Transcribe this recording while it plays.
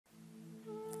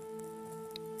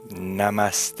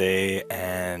Namaste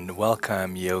and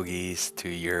welcome yogis to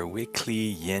your weekly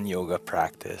yin yoga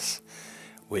practice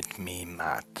with me,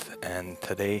 Matt. And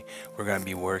today we're going to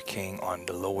be working on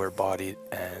the lower body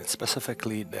and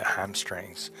specifically the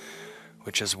hamstrings,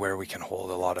 which is where we can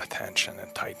hold a lot of tension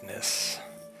and tightness.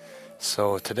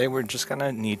 So today we're just going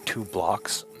to need 2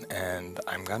 blocks, and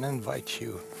I'm going to invite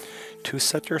you to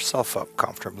set yourself up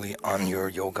comfortably on your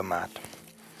yoga mat.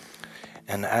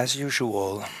 And as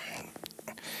usual,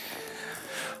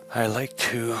 I like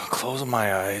to close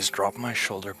my eyes, drop my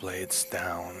shoulder blades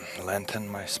down, lengthen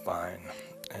my spine,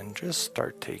 and just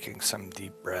start taking some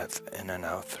deep breath in and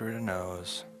out through the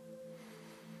nose.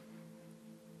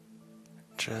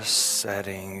 Just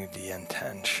setting the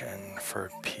intention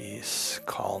for peace,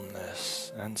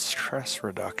 calmness, and stress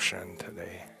reduction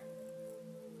today.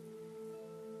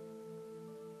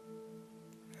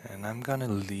 And I'm going to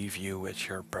leave you with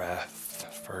your breath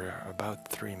for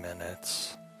about 3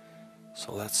 minutes.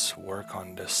 So let's work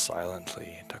on this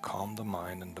silently to calm the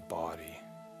mind and the body.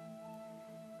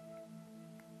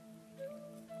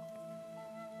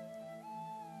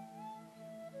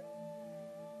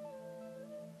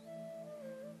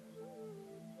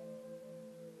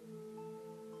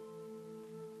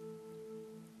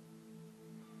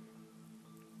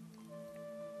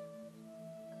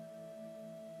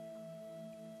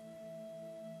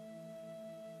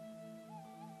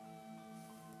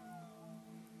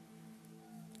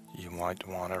 You might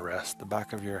want to rest the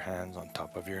back of your hands on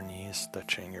top of your knees,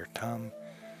 touching your thumb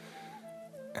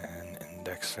and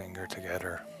index finger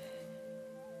together.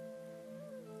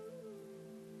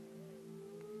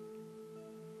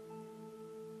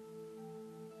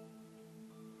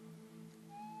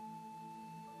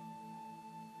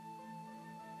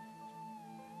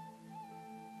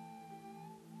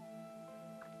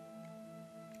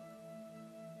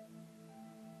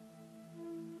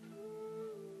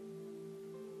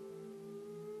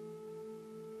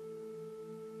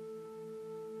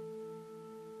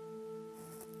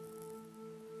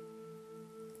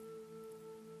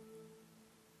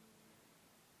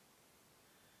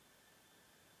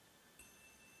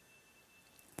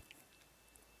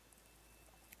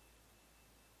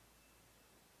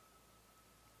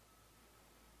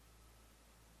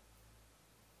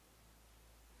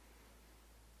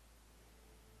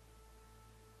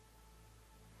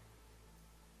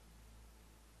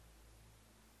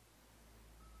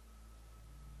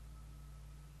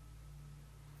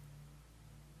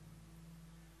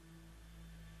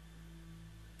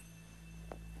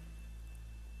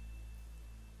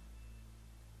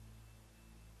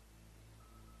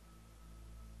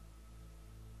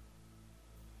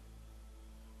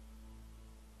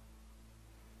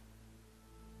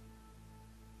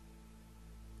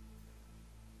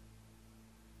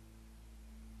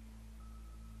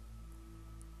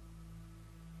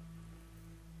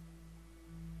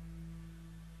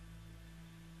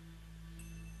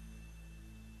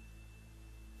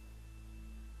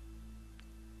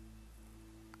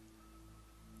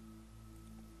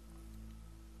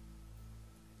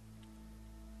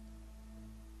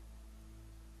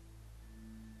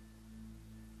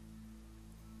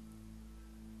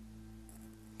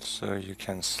 So you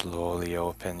can slowly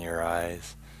open your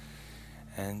eyes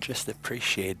and just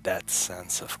appreciate that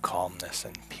sense of calmness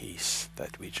and peace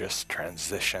that we just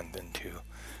transitioned into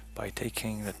by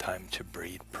taking the time to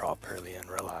breathe properly and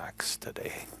relax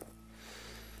today.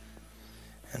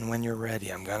 And when you're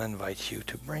ready, I'm going to invite you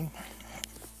to bring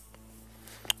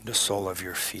the sole of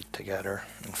your feet together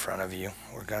in front of you.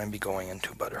 We're going to be going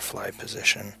into butterfly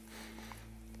position.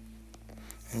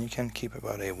 And you can keep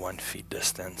about a 1 foot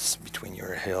distance between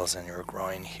your heels and your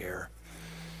groin here.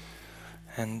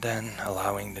 And then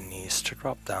allowing the knees to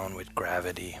drop down with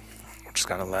gravity. We're just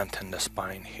going to lengthen the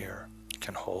spine here. You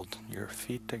can hold your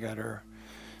feet together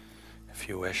if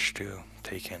you wish to.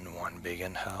 Take in 1 big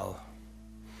inhale.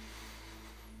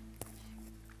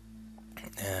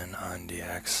 And on the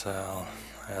exhale,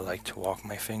 I like to walk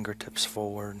my fingertips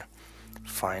forward,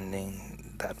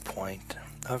 finding that point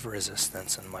of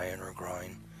resistance in my inner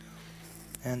groin,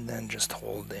 and then just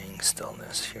holding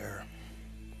stillness here,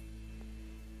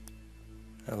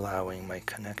 allowing my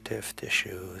connective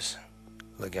tissues,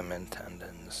 ligament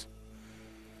tendons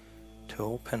to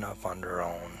open up on their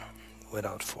own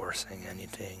without forcing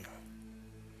anything.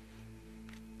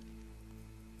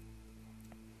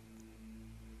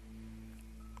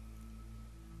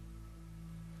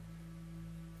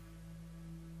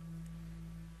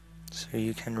 So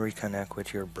you can reconnect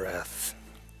with your breath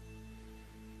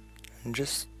and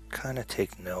just kind of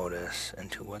take notice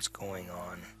into what's going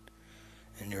on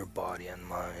in your body and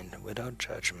mind without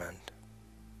judgment.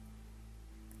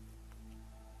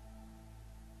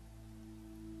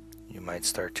 You might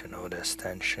start to notice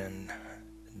tension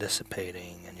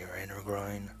dissipating in your inner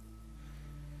groin.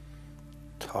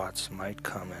 Thoughts might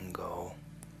come and go.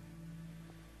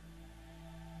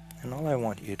 And all I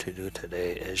want you to do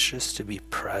today is just to be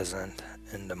present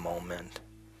in the moment,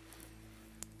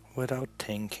 without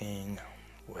thinking,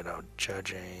 without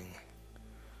judging,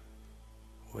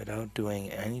 without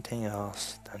doing anything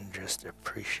else than just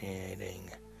appreciating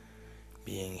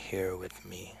being here with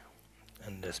me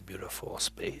in this beautiful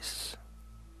space.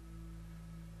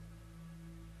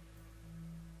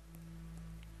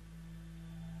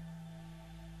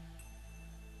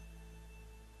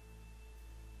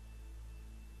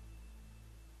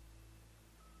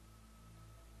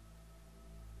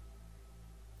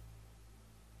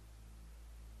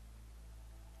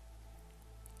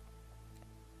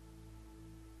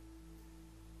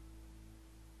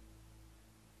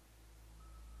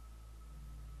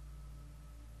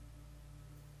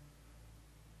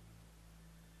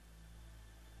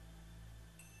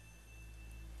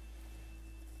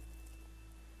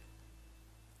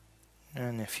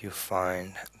 And if you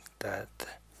find that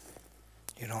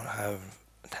you don't have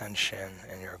tension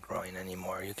in your groin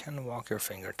anymore, you can walk your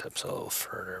fingertips a little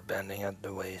further, bending at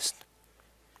the waist,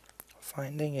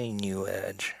 finding a new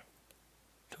edge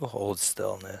to hold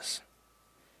stillness,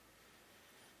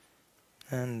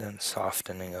 and then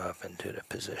softening up into the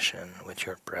position with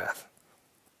your breath.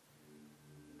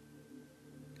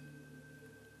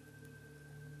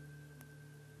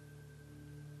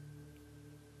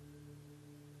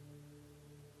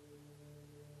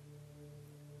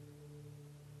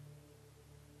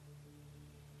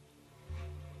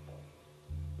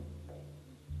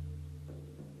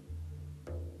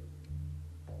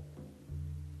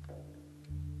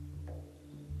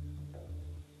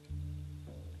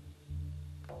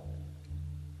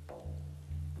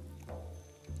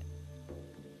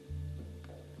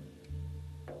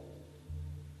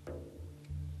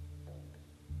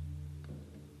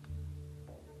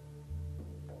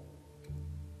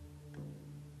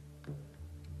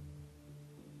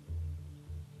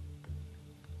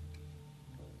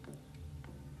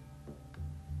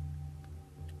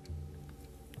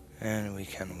 And we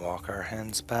can walk our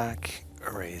hands back,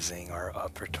 raising our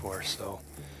upper torso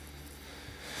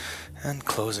and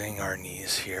closing our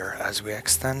knees here as we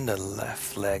extend the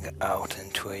left leg out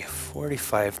into a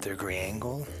 45-degree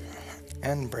angle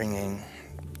and bringing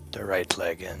the right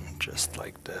leg in just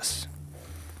like this.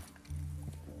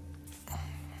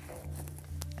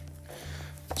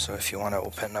 So if you want to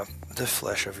open up the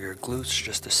flesh of your glutes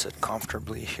just to sit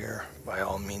comfortably here, by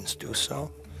all means do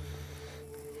so.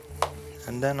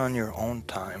 And then on your own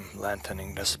time,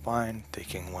 lengthening the spine,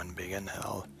 taking one big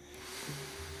inhale.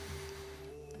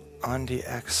 On the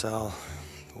exhale,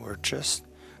 we're just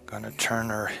going to turn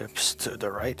our hips to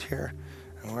the right here.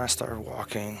 And we're going to start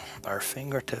walking our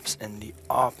fingertips in the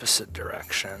opposite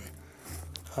direction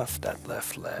of that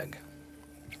left leg.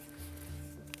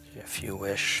 If you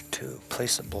wish to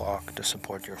place a block to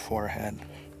support your forehead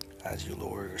as you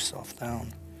lower yourself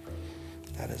down,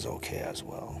 that is okay as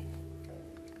well.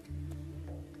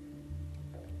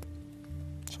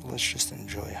 So let's just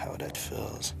enjoy how that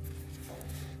feels.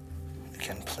 You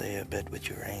can play a bit with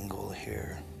your angle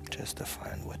here just to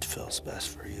find what feels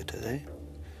best for you today.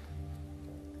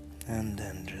 And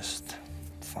then just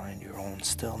find your own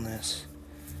stillness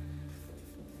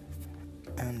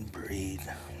and breathe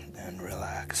and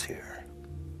relax here.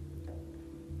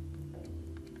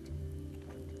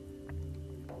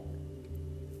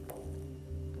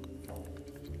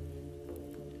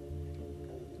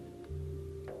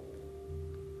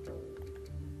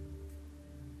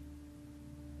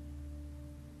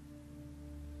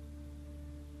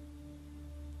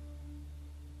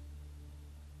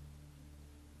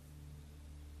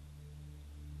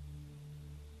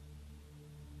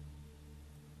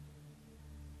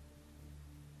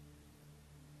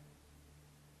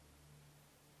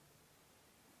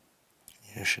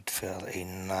 You should feel a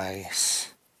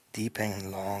nice, deep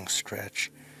and long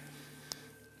stretch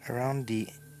around the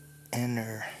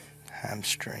inner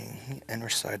hamstring, inner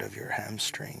side of your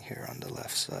hamstring here on the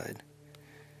left side.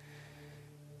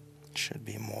 It should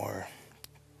be more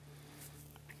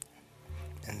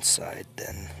inside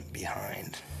than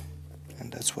behind.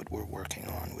 And that's what we're working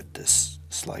on with this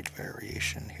slight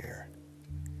variation here.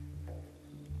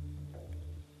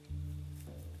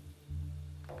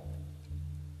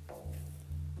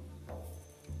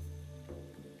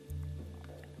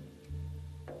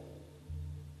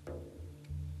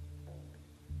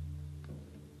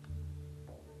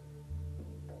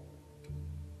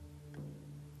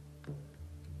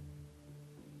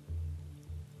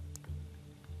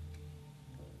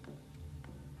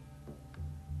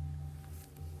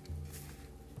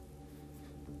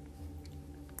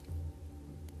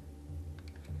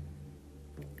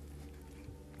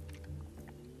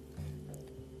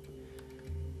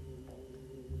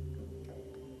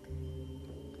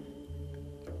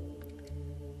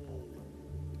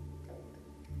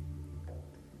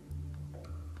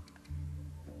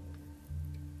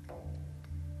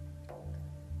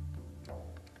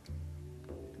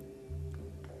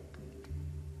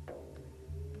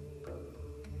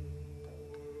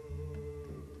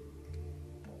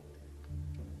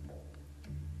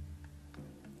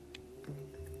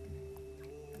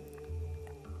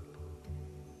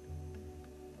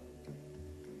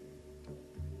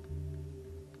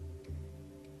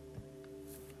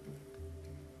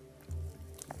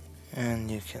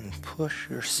 And you can push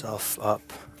yourself up,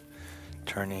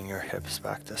 turning your hips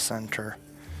back to center,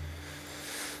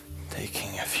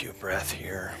 taking a few breaths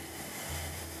here.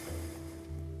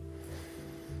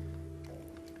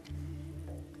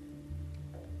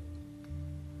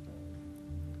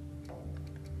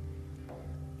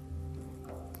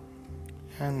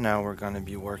 And now we're going to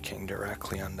be working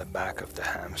directly on the back of the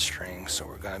hamstring, so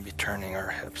we're going to be turning our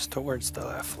hips towards the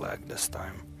left leg this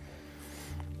time.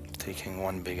 Taking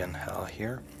one big inhale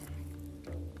here.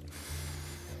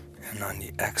 And on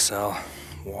the exhale,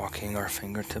 walking our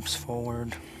fingertips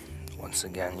forward. Once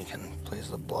again, you can place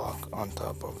the block on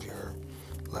top of your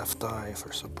left thigh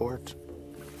for support.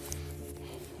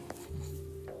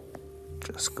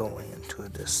 Just going into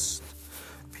this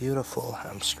beautiful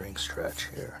hamstring stretch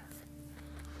here.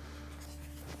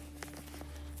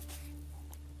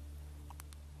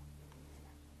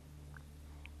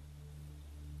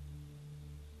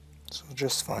 So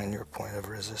just find your point of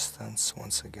resistance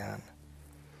once again.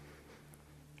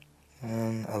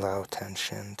 And allow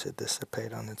tension to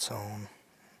dissipate on its own,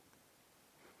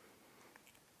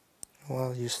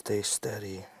 while you stay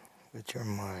steady with your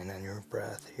mind and your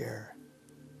breath here.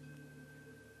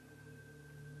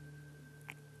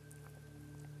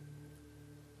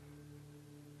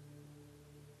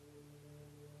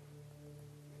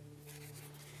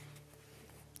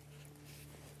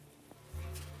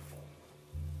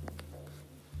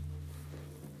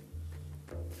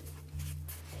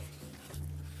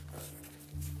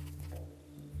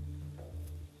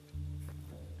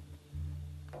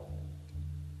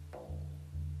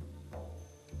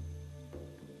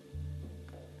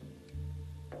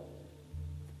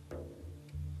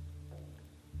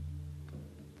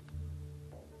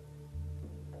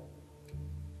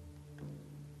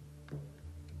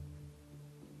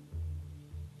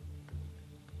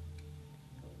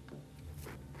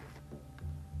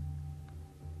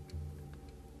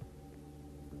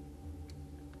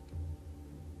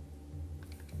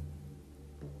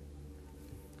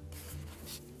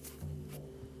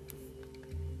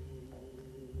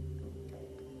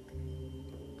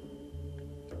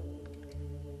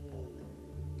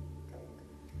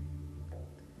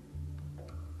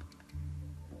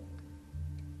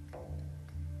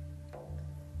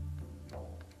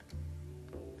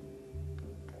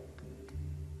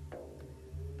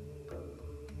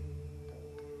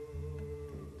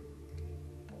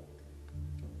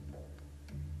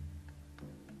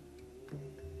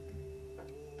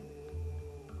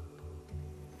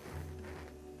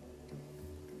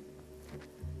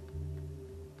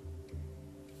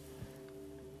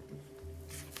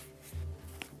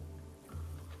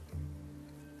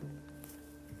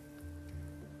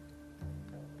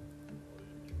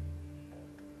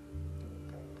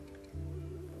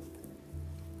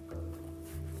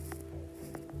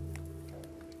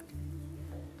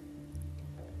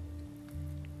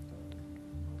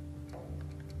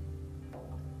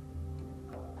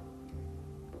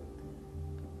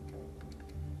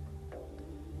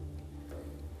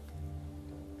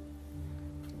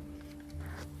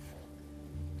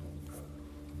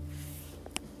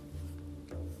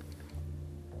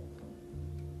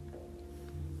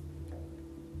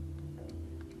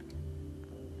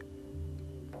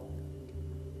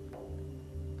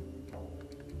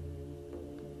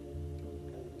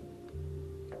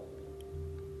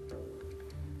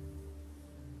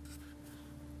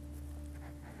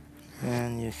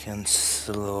 And you can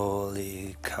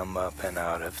slowly come up and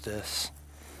out of this,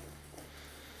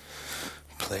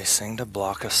 placing the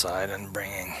block aside and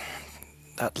bringing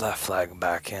that left leg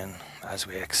back in as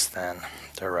we extend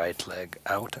the right leg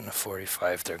out in a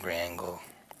 45-degree angle.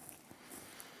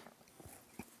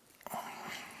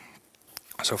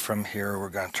 So from here, we're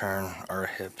going to turn our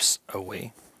hips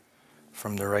away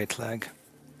from the right leg.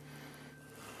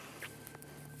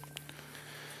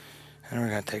 And we're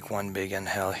going to take one big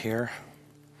inhale here.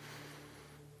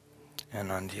 And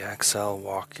on the exhale,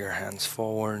 walk your hands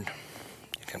forward.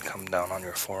 You can come down on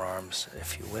your forearms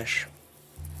if you wish.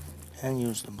 And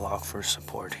use the block for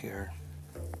support here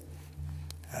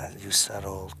as you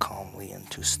settle calmly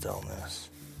into stillness.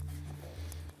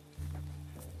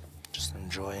 Just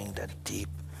enjoying that deep,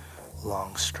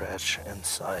 long stretch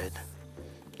inside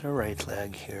the right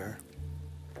leg here.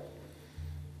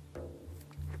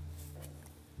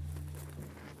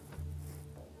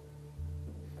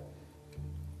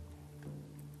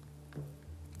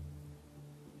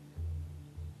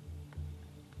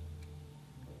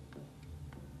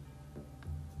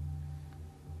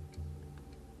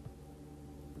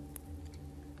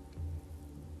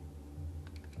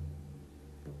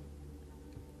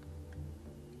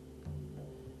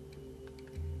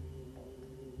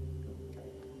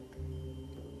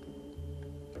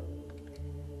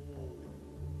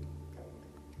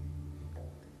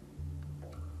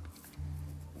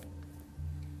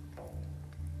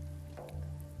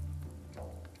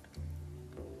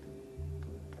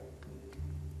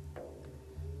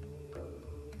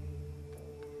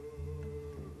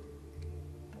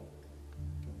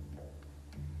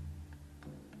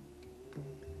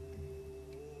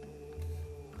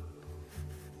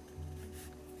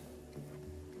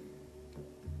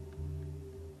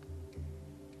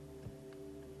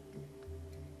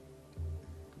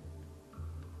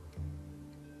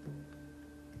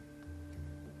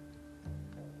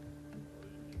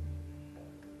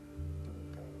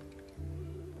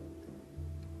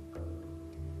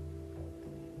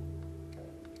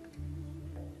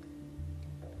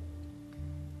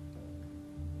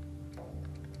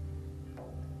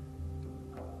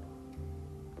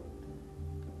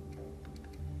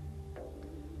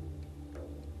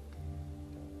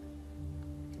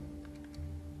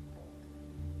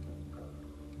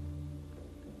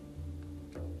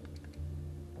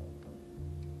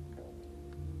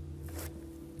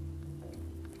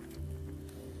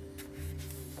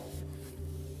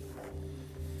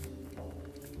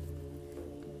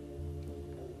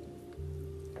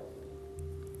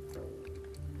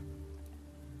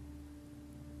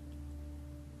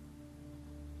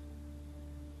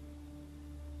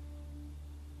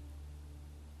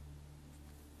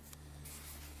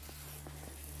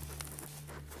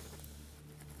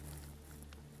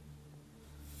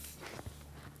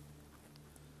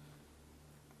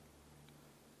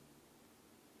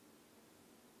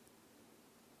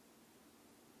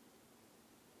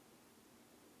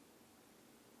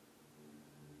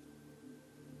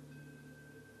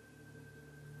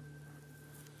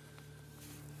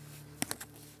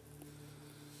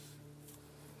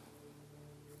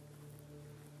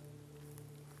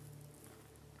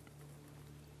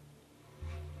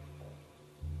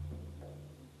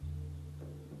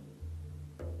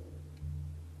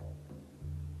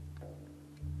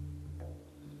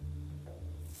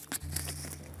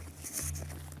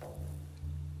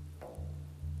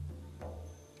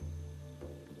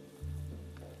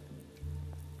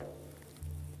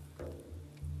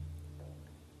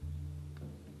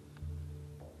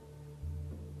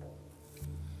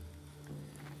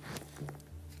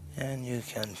 And you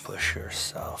can push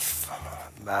yourself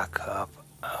back up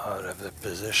out of the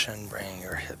position, bringing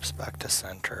your hips back to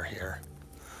center here.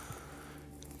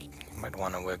 You might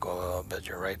want to wiggle a little bit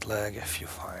your right leg if you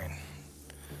find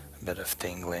a bit of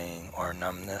tingling or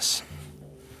numbness.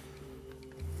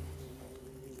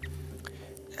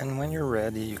 And when you're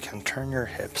ready, you can turn your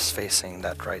hips facing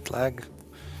that right leg,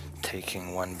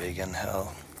 taking one big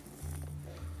inhale.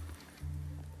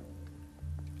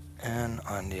 And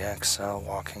on the exhale,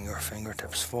 walking your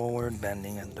fingertips forward,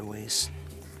 bending at the waist.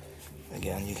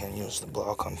 Again, you can use the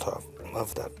block on top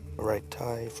of that right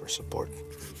thigh for support,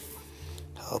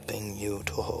 helping you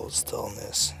to hold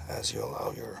stillness as you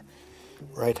allow your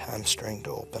right hamstring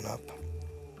to open up.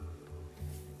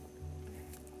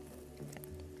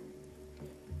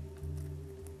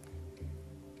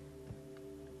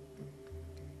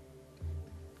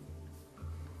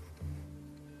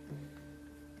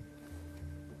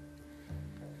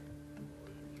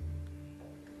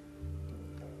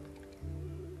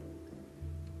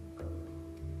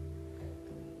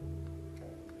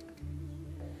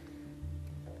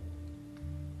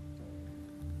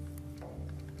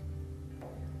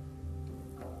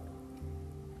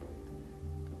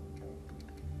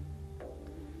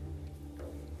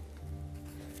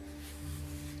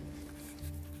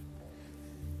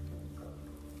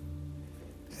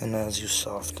 And as you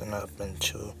soften up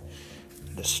into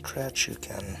the stretch, you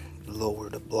can lower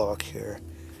the block here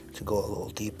to go a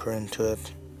little deeper into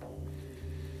it,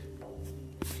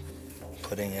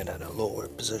 putting it at a lower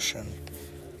position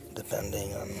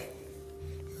depending on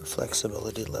your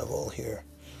flexibility level here.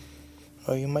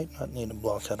 Or you might not need a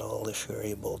block at all if you're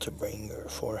able to bring your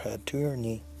forehead to your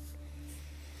knee.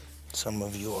 Some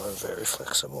of you are very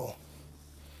flexible,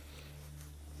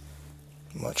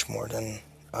 much more than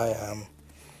I am,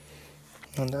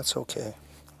 and that's okay.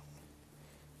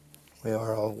 We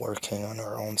are all working on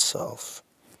our own self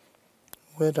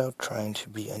without trying to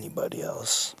be anybody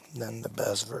else than the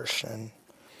best version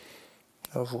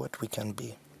of what we can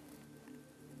be.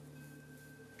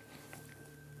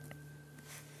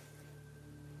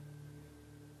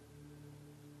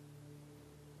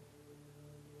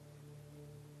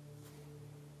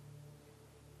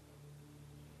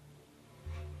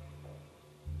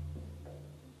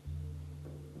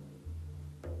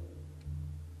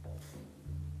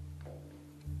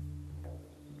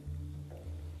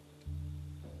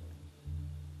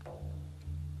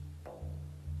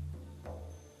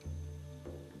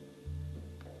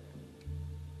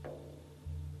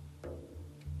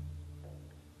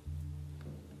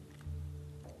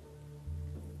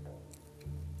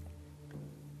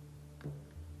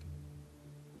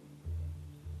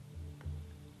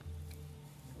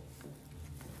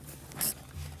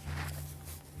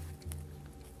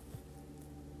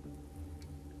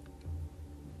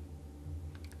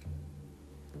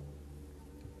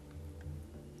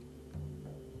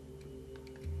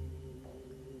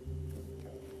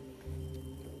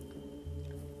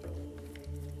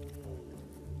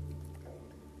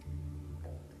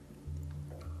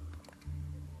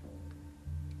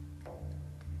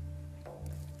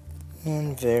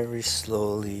 And very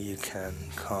slowly you can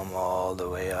come all the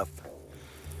way up,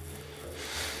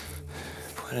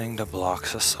 putting the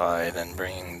blocks aside and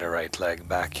bringing the right leg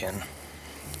back in.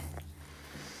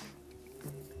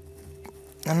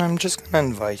 And I'm just going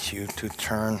to invite you to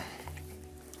turn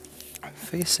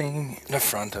facing the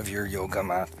front of your yoga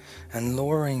mat and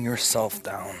lowering yourself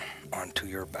down onto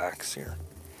your backs here.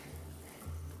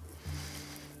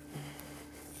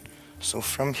 So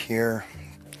from here,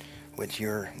 with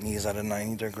your knees at a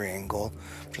 90-degree angle,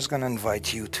 I'm just going to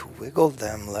invite you to wiggle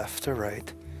them left to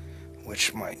right,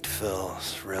 which might feel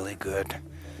really good,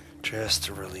 just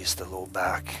to release the low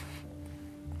back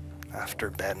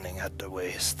after bending at the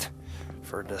waist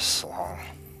for this long.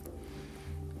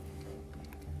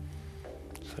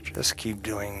 So just keep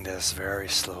doing this very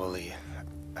slowly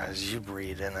as you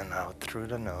breathe in and out through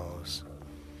the nose.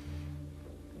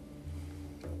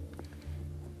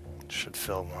 It should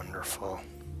feel wonderful.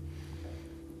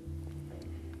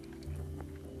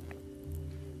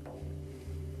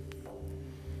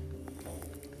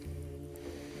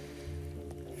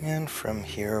 And from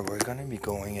here, we're going to be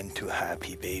going into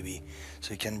Happy Baby.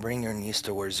 So you can bring your knees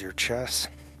towards your chest,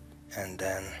 and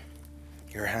then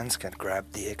your hands can grab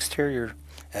the exterior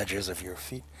edges of your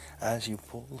feet as you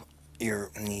pull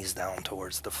your knees down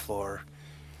towards the floor.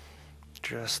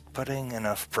 Just putting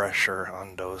enough pressure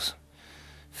on those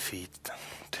feet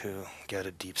to get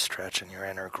a deep stretch in your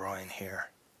inner groin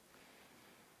here.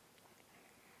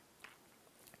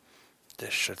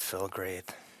 This should feel great.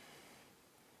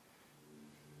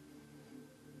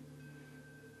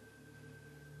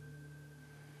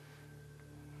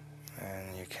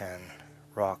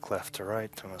 rock left to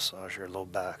right to massage your low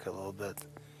back a little bit.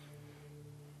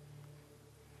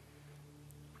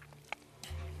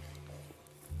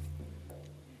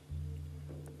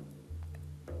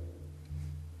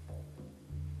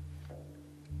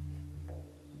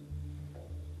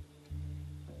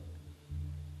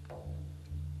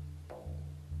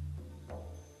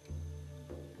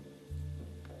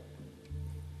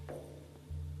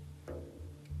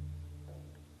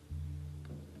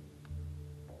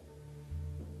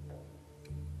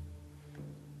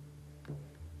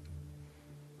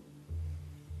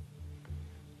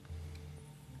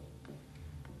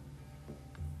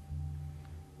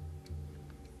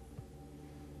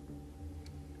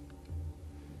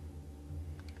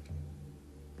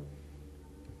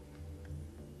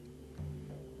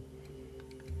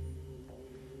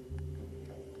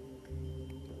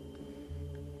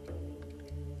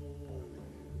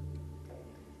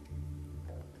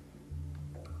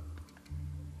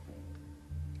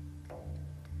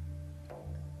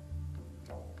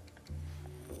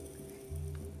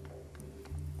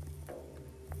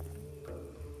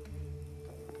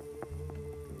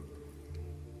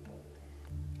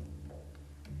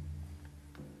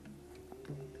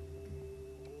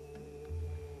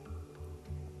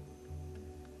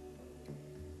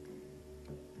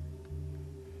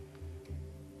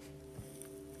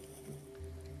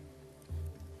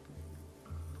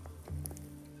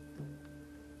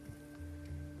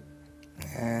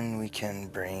 And we can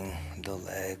bring the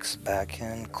legs back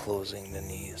in, closing the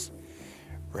knees,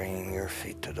 bringing your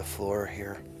feet to the floor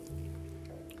here.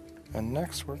 And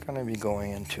next we're going to be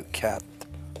going into cat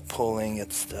pulling.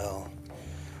 It's still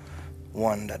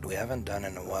one that we haven't done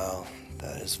in a while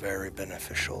that is very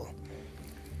beneficial.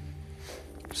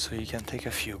 So you can take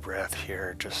a few breaths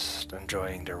here, just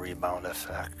enjoying the rebound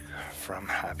effect from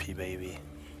Happy Baby.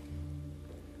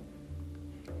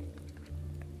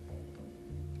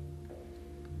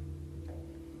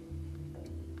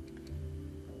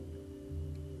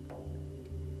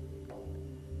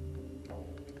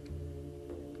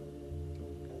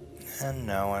 And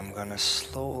now I'm gonna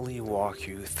slowly walk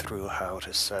you through how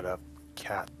to set up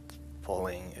cat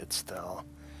pulling itself.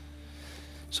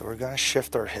 So we're gonna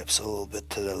shift our hips a little bit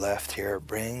to the left here,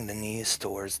 bring the knees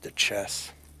towards the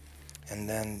chest, and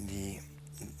then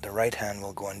the right hand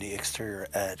will go on the exterior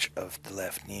edge of the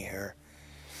left knee here.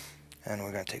 And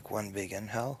we're gonna take one big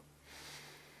inhale.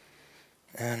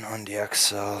 And on the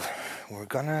exhale, we're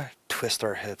gonna twist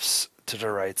our hips to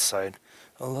the right side,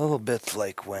 a little bit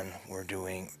like when we're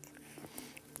doing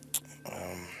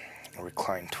a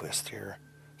recline twist here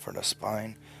for the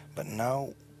spine. But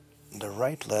now the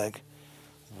right leg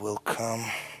will come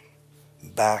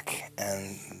back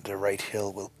and the right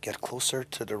heel will get closer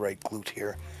to the right glute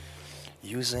here,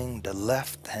 using the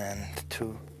left hand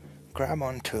to grab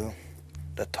onto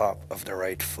the top of the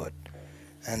right foot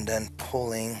and then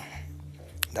pulling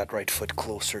that right foot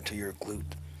closer to your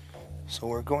glute. So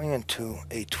we're going into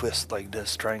a twist like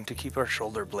this, trying to keep our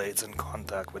shoulder blades in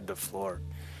contact with the floor,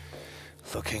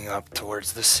 looking up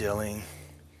towards the ceiling.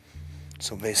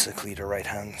 So basically the right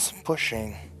hand's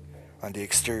pushing on the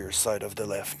exterior side of the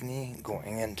left knee,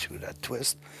 going into that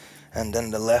twist, and then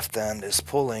the left hand is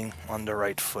pulling on the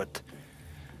right foot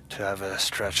to have a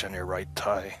stretch in your right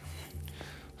thigh.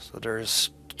 So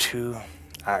there's two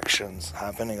actions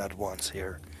happening at once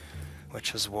here,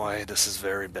 which is why this is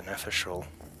very beneficial.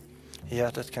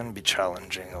 Yet it can be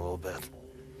challenging a little bit.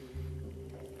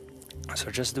 So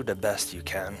just do the best you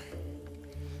can.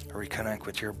 Reconnect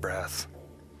with your breath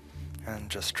and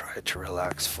just try to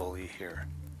relax fully here.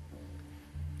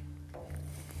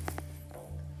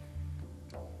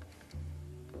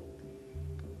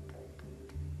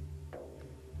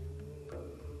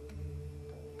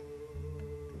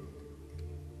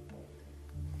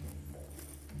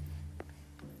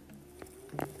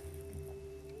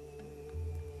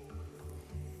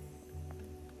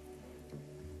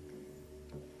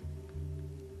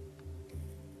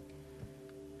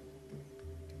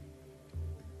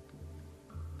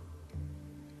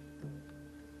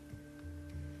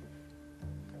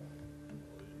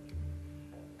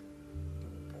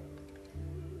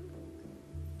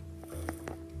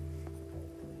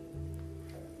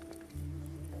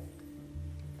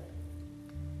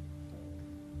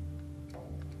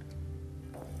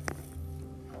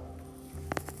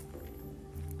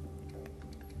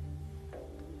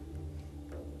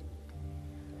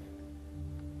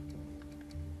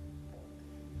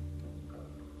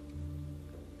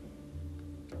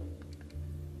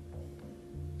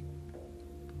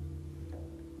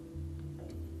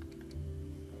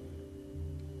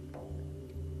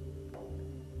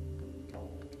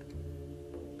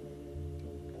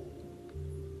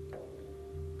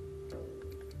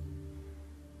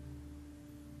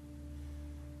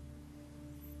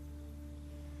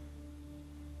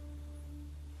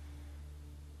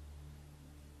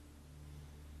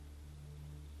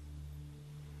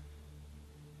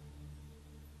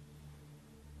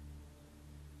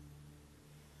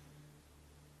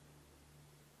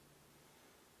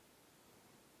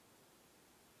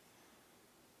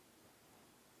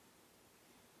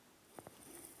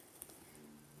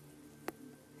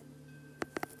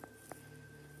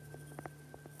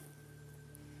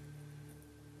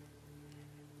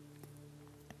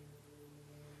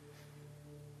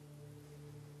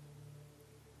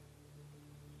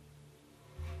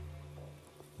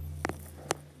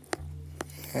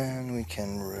 And we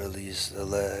can release the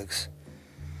legs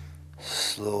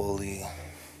slowly,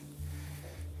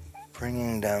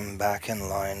 bringing them back in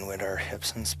line with our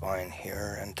hips and spine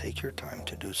here, and take your time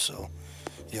to do so.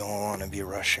 You don't want to be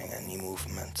rushing any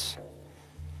movements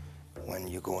when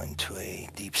you go into a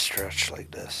deep stretch like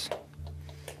this.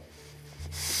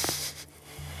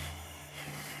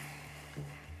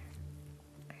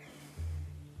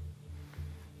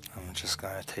 I'm just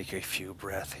gonna take a few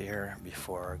breaths here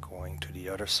before going to the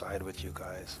other side with you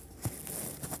guys.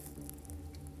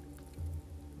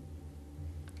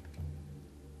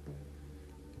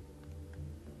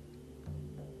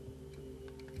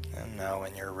 And now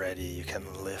when you're ready, you can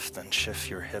lift and shift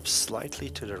your hips slightly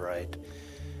to the right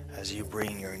as you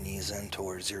bring your knees in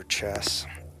towards your chest.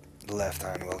 The left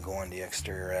hand will go on the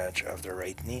exterior edge of the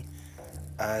right knee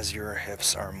as your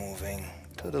hips are moving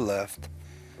to the left,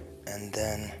 and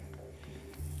then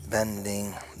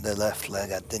bending the left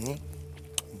leg at the knee,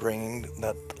 bringing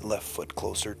that left foot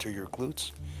closer to your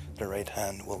glutes. The right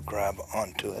hand will grab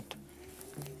onto it,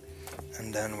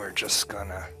 and then we're just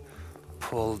gonna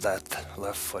pull that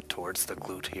left foot towards the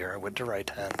glute here with the right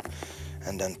hand,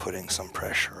 and then putting some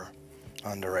pressure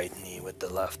on the right knee with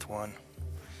the left one,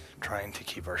 trying to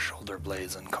keep our shoulder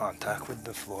blades in contact with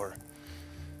the floor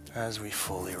as we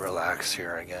fully relax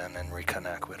here again and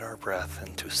reconnect with our breath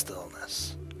into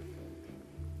stillness.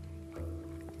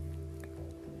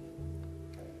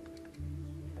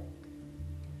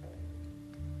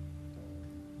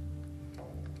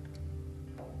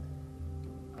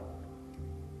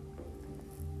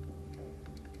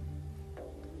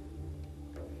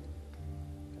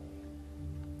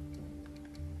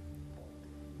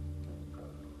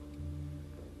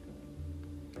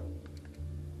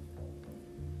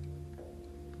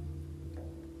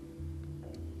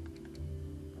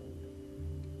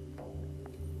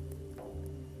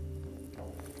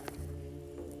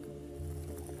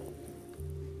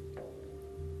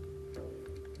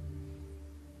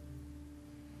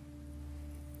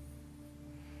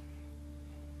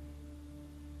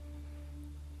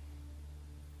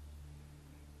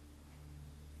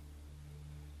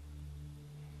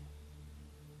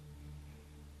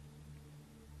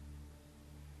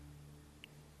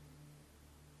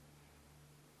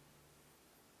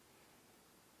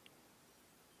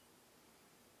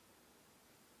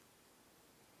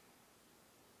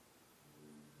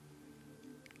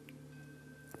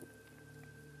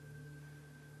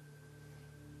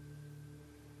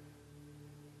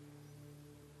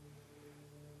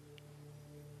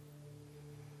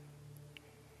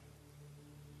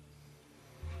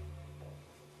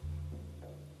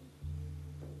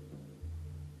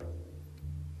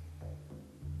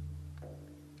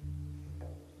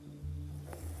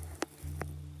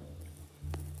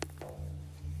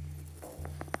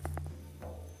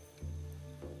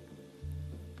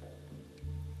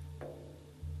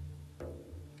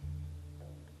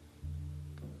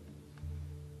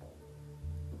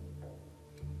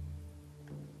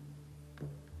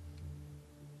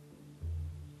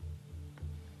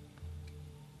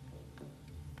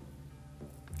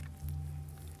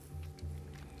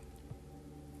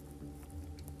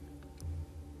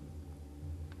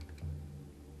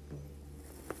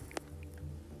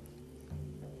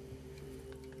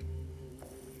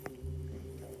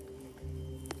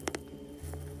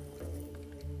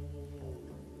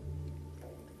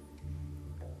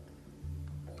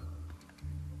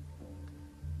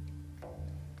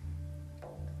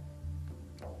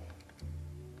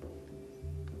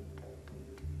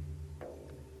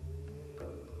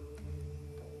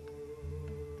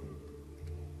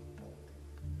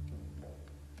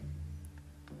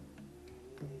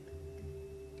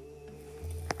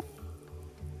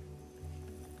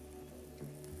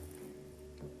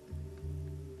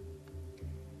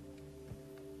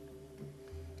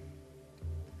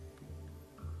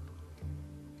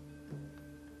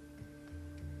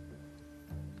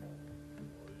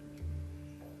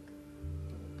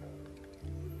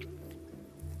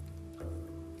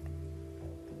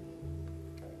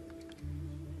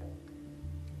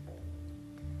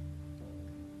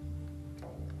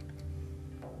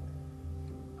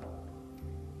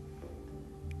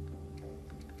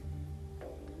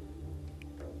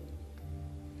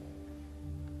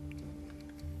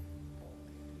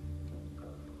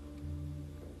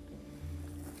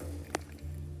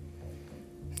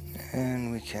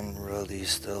 And we can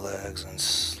release the legs and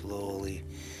slowly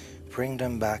bring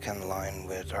them back in line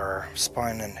with our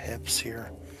spine and hips here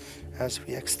as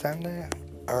we extend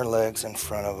our legs in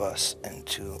front of us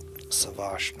into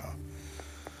Savasana,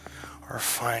 our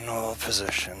final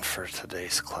position for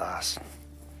today's class.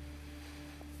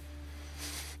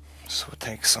 So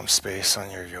take some space on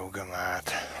your yoga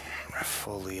mat.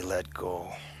 Fully let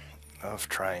go of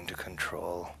trying to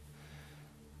control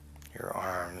your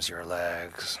arms, your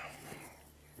legs,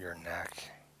 your neck.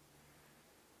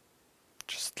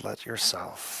 Just let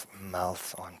yourself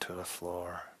melt onto the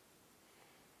floor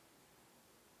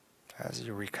as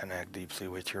you reconnect deeply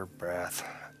with your breath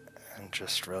and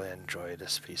just really enjoy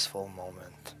this peaceful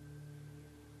moment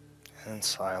in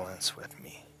silence with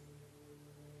me.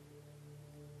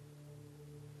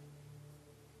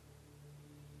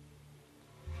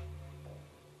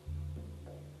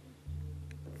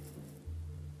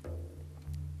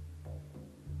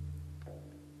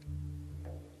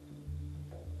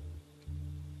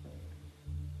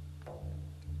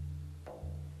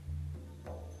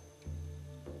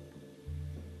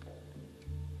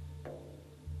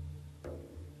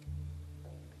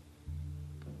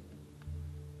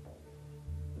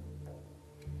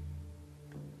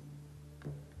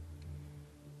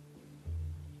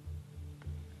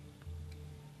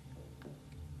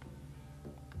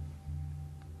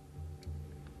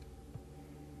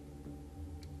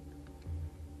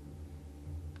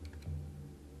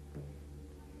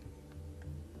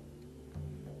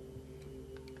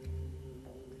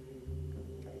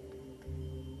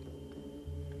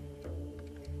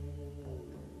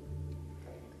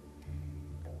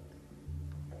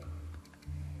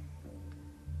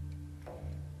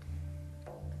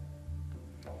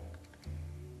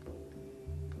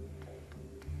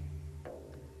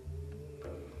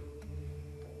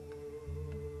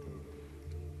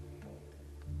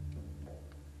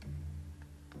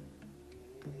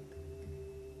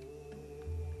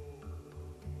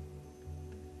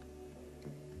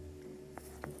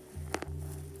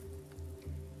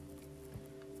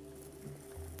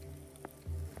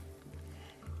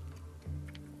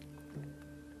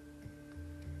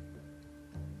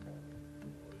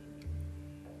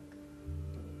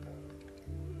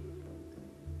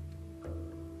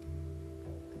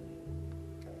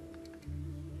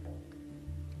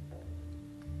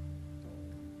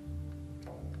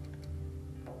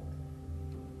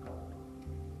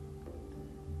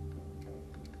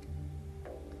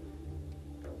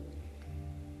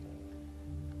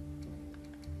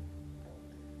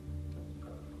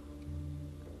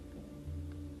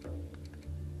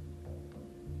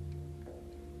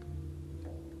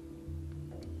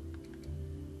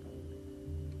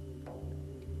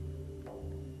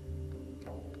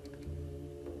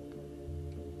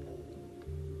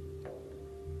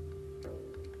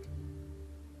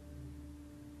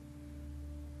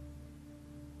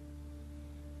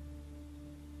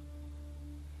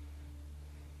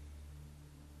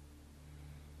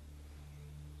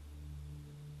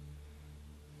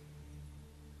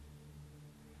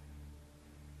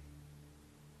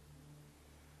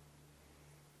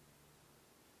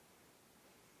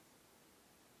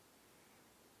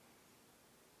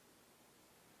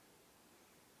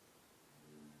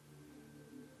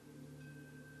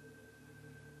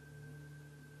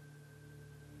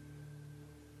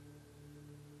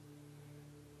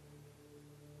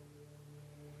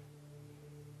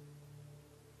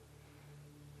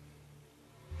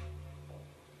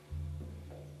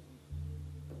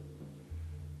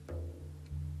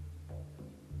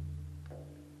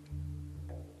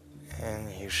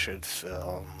 And you should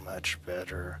feel much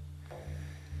better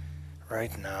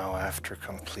right now after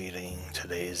completing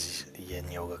today's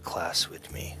yin yoga class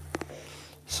with me.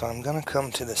 So I'm gonna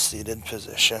come to the seated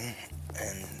position,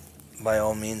 and by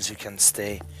all means you can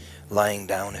stay lying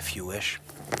down if you wish.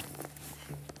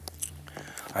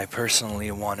 I personally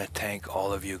want to thank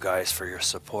all of you guys for your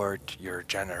support, your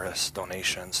generous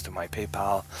donations to my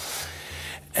PayPal,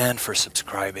 and for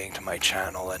subscribing to my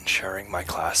channel and sharing my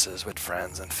classes with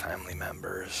friends and family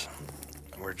members.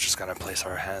 We're just gonna place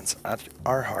our hands at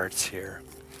our hearts here,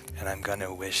 and I'm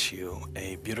gonna wish you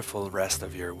a beautiful rest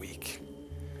of your week.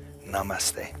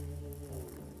 Namaste.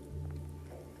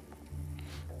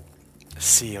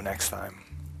 See you next time.